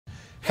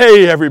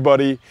Hey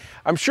everybody,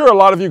 I'm sure a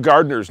lot of you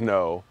gardeners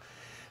know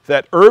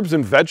that herbs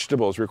and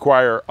vegetables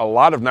require a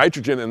lot of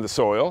nitrogen in the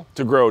soil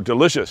to grow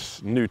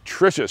delicious,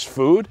 nutritious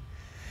food.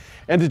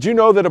 And did you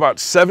know that about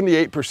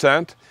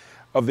 78%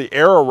 of the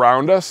air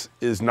around us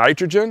is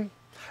nitrogen?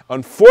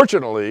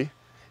 Unfortunately,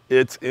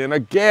 it's in a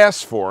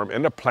gas form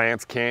and the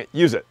plants can't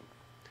use it.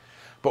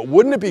 But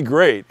wouldn't it be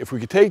great if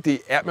we could take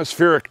the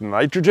atmospheric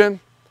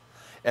nitrogen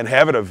and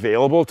have it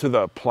available to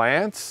the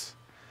plants?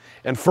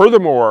 And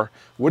furthermore,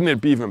 wouldn't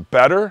it be even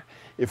better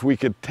if we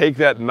could take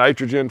that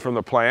nitrogen from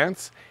the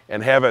plants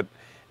and have it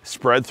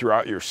spread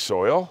throughout your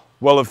soil?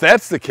 Well, if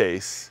that's the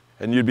case,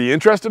 and you'd be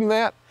interested in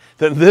that,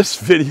 then this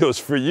video is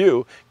for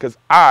you, because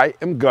I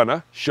am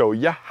gonna show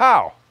you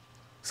how.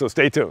 So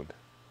stay tuned.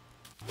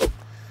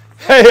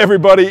 Hey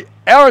everybody,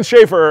 Alan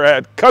Schaefer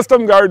at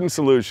Custom Garden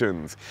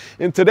Solutions.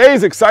 In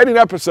today's exciting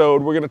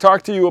episode, we're gonna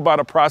talk to you about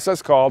a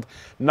process called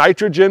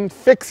nitrogen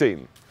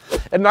fixing.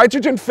 And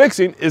nitrogen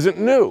fixing isn't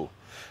new,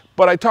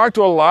 but I talk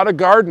to a lot of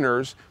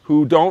gardeners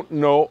who don't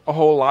know a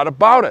whole lot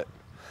about it.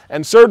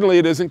 And certainly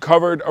it isn't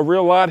covered a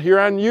real lot here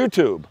on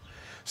YouTube.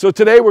 So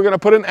today we're going to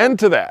put an end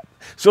to that.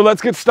 So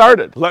let's get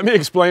started. Let me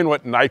explain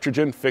what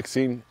nitrogen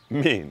fixing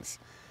means.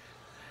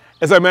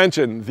 As I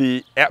mentioned,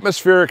 the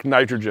atmospheric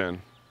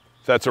nitrogen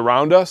that's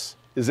around us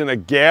is in a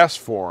gas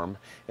form,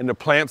 and the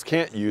plants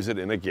can't use it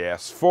in a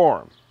gas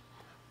form.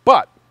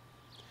 But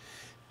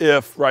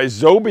if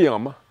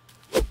Rhizobium,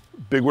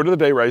 big word of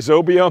the day,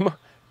 Rhizobium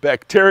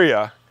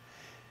Bacteria,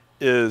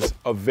 is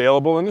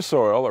available in the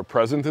soil or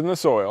present in the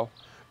soil,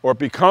 or it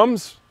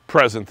becomes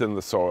present in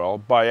the soil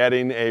by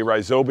adding a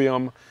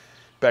Rhizobium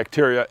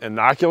Bacteria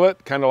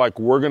inoculant, kind of like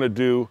we're going to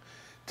do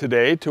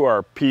today to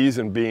our peas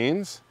and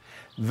beans,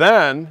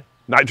 then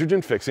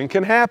nitrogen fixing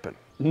can happen.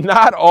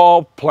 Not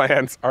all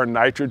plants are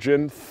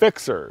nitrogen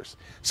fixers.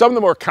 Some of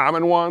the more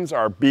common ones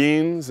are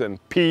beans and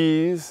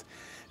peas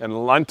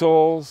and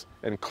lentils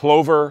and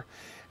clover,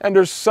 and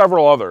there's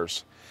several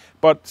others.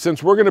 But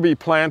since we're going to be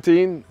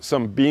planting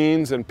some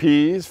beans and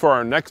peas for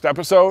our next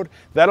episode,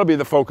 that'll be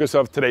the focus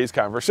of today's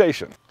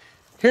conversation.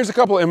 Here's a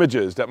couple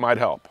images that might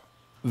help.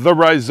 The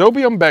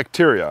Rhizobium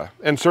bacteria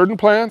and certain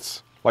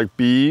plants, like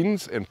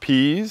beans and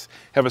peas,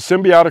 have a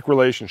symbiotic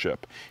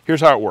relationship.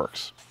 Here's how it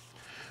works.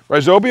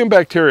 Rhizobium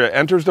bacteria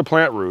enters the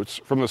plant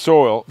roots from the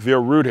soil via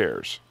root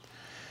hairs.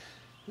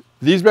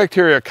 These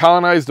bacteria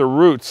colonize the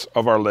roots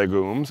of our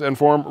legumes and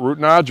form root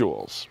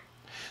nodules.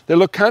 They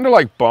look kind of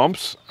like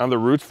bumps on the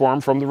roots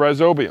formed from the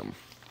rhizobium.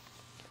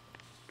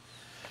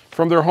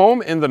 From their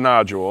home in the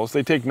nodules,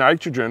 they take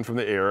nitrogen from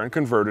the air and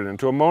convert it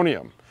into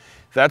ammonium.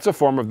 That's a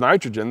form of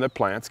nitrogen that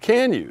plants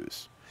can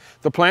use.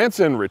 The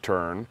plants, in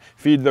return,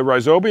 feed the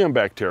Rhizobium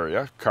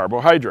bacteria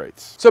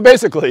carbohydrates. So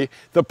basically,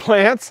 the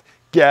plants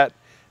get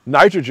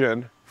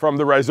nitrogen from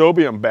the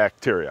Rhizobium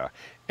bacteria,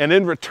 and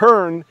in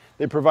return,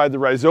 they provide the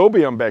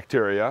Rhizobium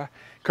bacteria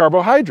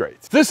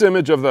carbohydrates. This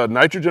image of the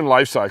nitrogen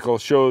life cycle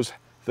shows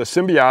the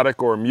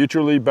symbiotic or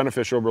mutually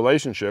beneficial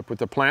relationship with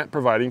the plant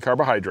providing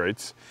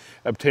carbohydrates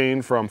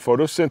obtained from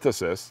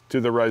photosynthesis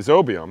to the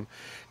rhizobium,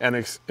 and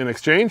in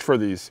exchange for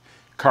these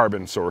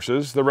carbon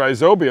sources, the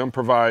rhizobium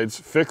provides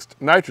fixed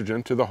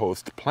nitrogen to the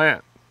host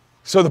plant.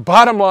 So the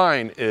bottom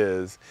line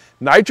is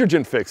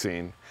nitrogen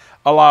fixing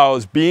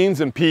allows beans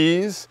and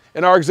peas,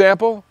 in our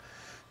example,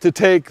 to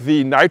take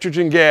the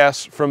nitrogen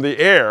gas from the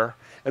air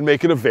and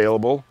make it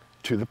available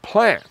to the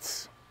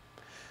plants.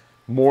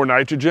 More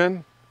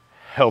nitrogen,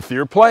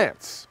 healthier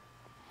plants.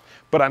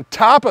 But on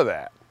top of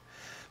that,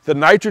 the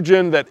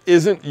nitrogen that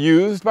isn't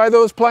used by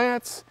those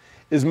plants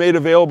is made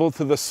available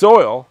to the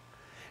soil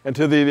and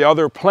to the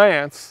other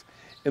plants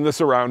in the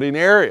surrounding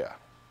area,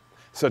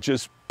 such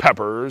as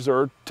peppers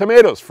or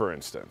tomatoes, for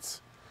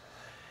instance.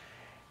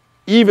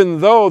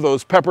 Even though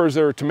those peppers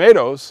or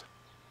tomatoes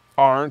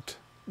aren't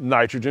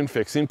nitrogen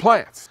fixing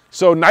plants.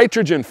 So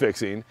nitrogen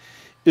fixing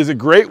is a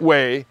great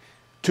way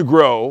to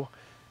grow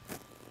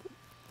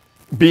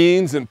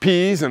beans and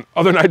peas and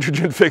other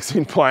nitrogen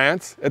fixing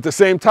plants at the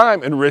same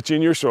time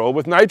enriching your soil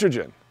with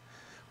nitrogen.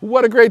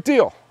 What a great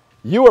deal.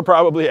 You are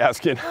probably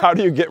asking, how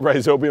do you get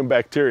Rhizobium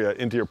bacteria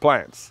into your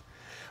plants?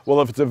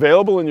 Well, if it's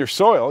available in your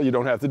soil, you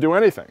don't have to do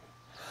anything.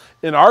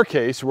 In our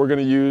case, we're going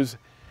to use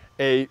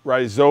a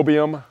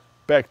Rhizobium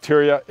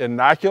Bacteria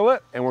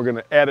inoculant, and we're going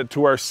to add it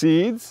to our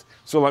seeds.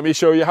 So let me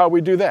show you how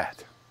we do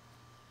that.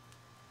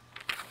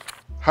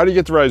 How do you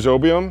get the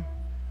Rhizobium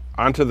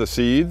onto the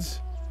seeds?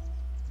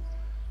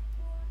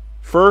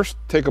 First,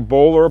 take a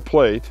bowl or a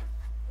plate,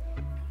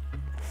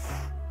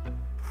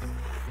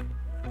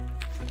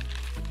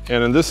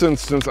 and in this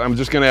instance, I'm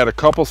just going to add a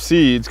couple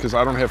seeds because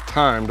I don't have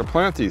time to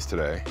plant these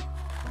today.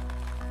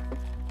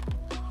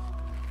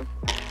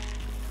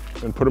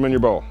 And put them in your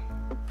bowl.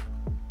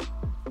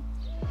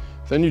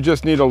 Then you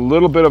just need a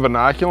little bit of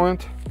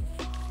inoculant.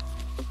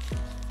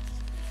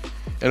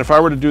 And if I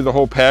were to do the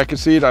whole pack of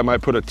seed, I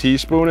might put a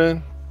teaspoon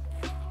in.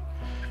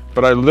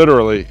 But I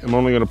literally am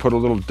only going to put a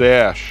little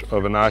dash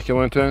of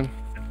inoculant in,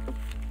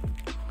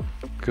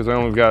 because I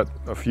only got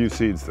a few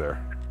seeds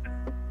there.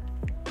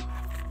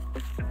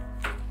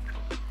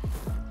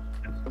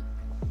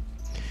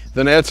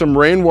 Then add some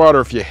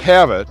rainwater if you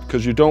have it,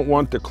 because you don't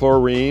want the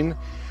chlorine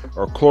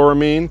or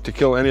chloramine to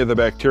kill any of the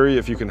bacteria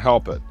if you can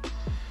help it.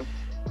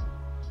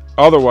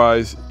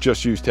 Otherwise,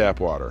 just use tap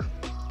water.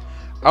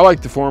 I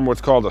like to form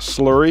what's called a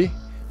slurry,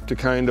 to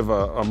kind of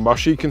a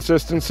mushy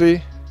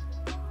consistency.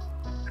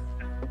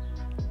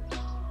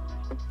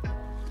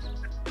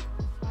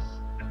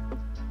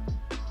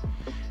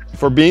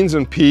 For beans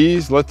and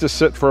peas, let this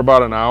sit for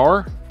about an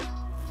hour.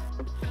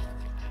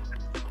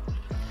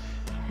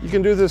 You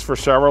can do this for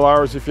several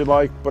hours if you'd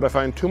like, but I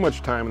find too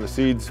much time and the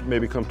seeds may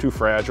become too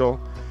fragile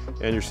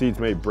and your seeds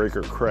may break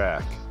or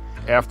crack.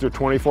 After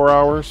 24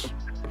 hours,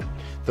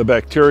 the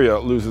bacteria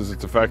loses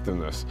its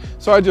effectiveness.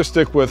 So I just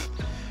stick with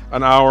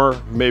an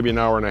hour, maybe an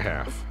hour and a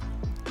half.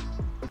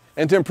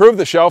 And to improve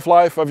the shelf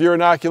life of your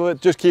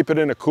inoculant, just keep it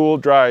in a cool,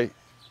 dry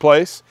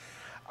place.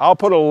 I'll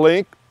put a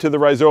link to the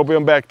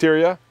Rhizobium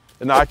Bacteria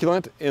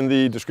inoculant in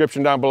the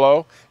description down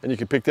below, and you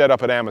can pick that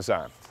up at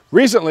Amazon.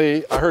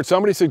 Recently, I heard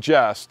somebody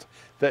suggest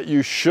that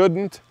you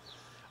shouldn't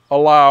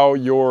allow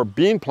your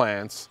bean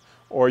plants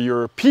or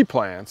your pea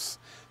plants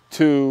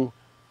to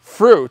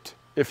fruit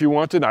if you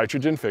want to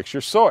nitrogen fix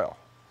your soil.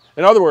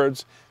 In other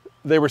words,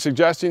 they were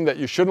suggesting that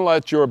you shouldn't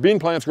let your bean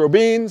plants grow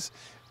beans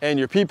and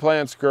your pea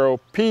plants grow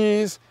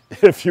peas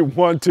if you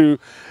want to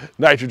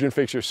nitrogen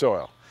fix your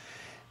soil.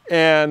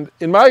 And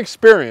in my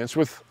experience,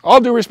 with all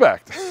due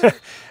respect,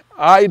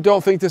 I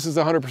don't think this is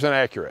 100%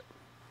 accurate.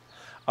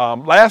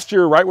 Last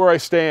year, right where I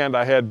stand,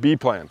 I had bean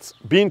plants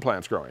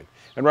growing.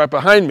 And right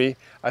behind me,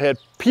 I had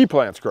pea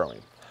plants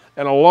growing.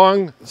 And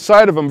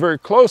alongside of them very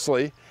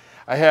closely,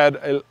 I had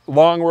a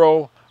long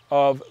row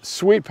of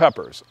sweet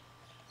peppers.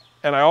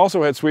 And I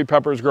also had sweet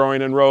peppers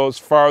growing in rows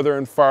farther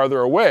and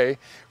farther away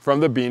from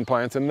the bean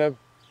plants and the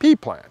pea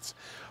plants.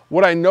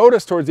 What I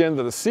noticed towards the end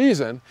of the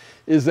season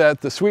is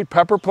that the sweet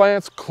pepper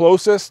plants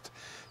closest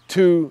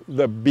to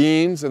the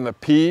beans and the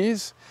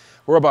peas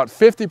were about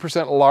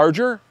 50%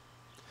 larger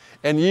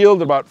and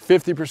yield about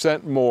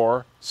 50%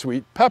 more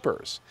sweet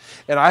peppers.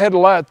 And I had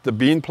let the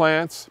bean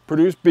plants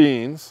produce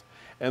beans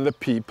and the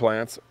pea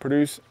plants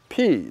produce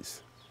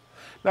peas.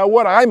 Now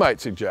what I might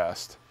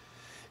suggest,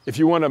 if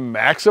you want to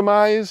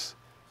maximize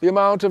the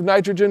amount of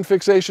nitrogen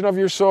fixation of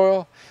your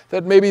soil,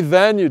 that maybe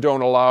then you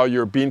don't allow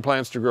your bean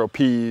plants to grow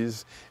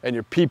peas and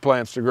your pea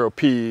plants to grow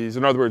peas.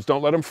 In other words,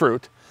 don't let them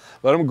fruit.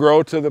 Let them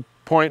grow to the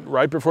point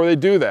right before they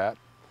do that.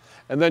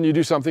 And then you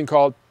do something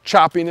called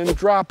chopping and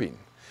dropping.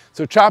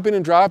 So chopping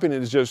and dropping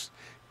is just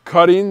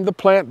cutting the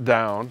plant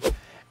down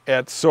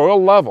at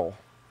soil level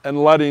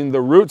and letting the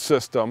root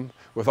system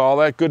with all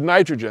that good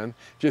nitrogen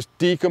just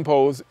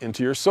decompose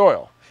into your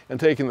soil, and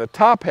taking the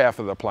top half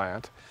of the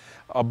plant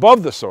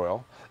above the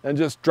soil and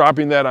just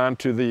dropping that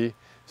onto the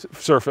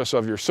surface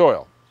of your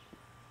soil.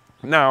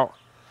 Now,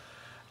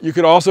 you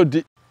could also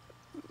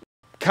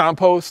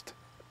compost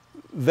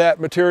that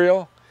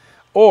material,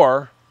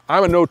 or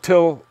I'm a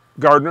no-till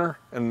gardener,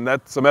 and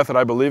that's a method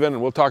I believe in,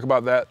 and we'll talk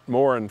about that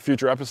more in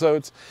future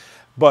episodes.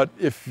 But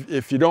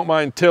if you don't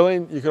mind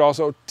tilling, you could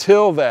also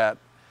till that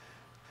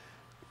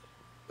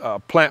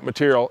plant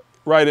material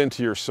right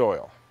into your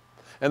soil.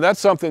 And that's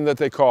something that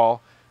they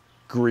call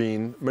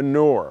green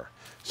manure.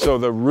 So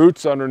the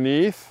roots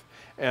underneath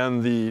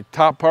and the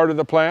top part of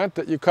the plant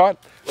that you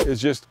cut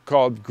is just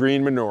called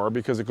green manure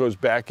because it goes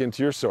back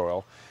into your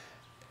soil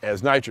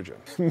as nitrogen.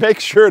 Make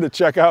sure to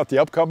check out the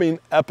upcoming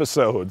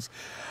episodes.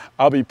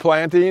 I'll be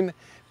planting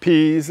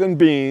peas and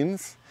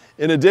beans.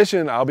 In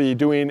addition, I'll be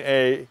doing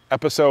an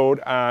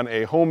episode on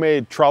a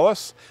homemade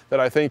trellis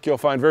that I think you'll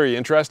find very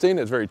interesting.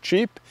 It's very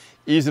cheap,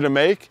 easy to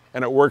make,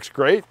 and it works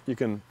great. You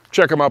can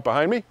check them out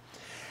behind me.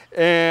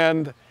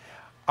 And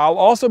I'll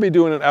also be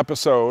doing an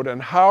episode on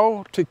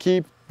how to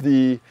keep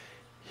the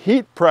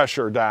heat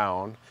pressure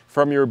down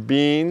from your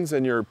beans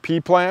and your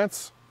pea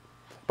plants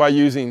by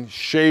using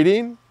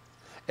shading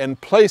and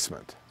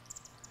placement.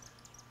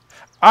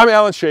 I'm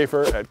Alan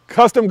Schaefer at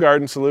Custom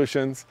Garden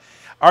Solutions.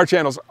 Our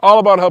channel's all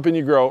about helping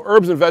you grow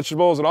herbs and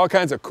vegetables and all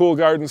kinds of cool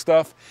garden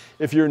stuff.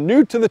 If you're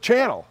new to the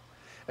channel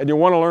and you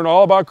want to learn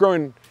all about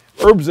growing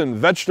herbs and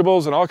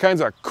vegetables and all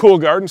kinds of cool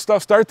garden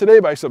stuff, start today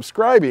by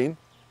subscribing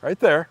right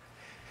there,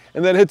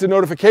 and then hit the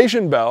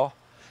notification bell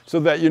so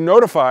that you're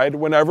notified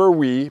whenever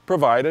we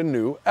provide a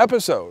new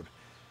episode,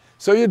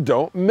 so you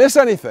don't miss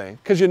anything,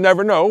 because you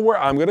never know where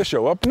I'm going to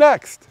show up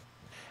next.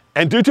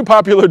 And due to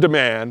popular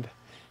demand,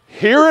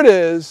 here it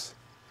is,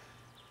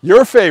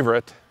 your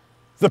favorite,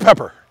 the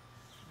pepper.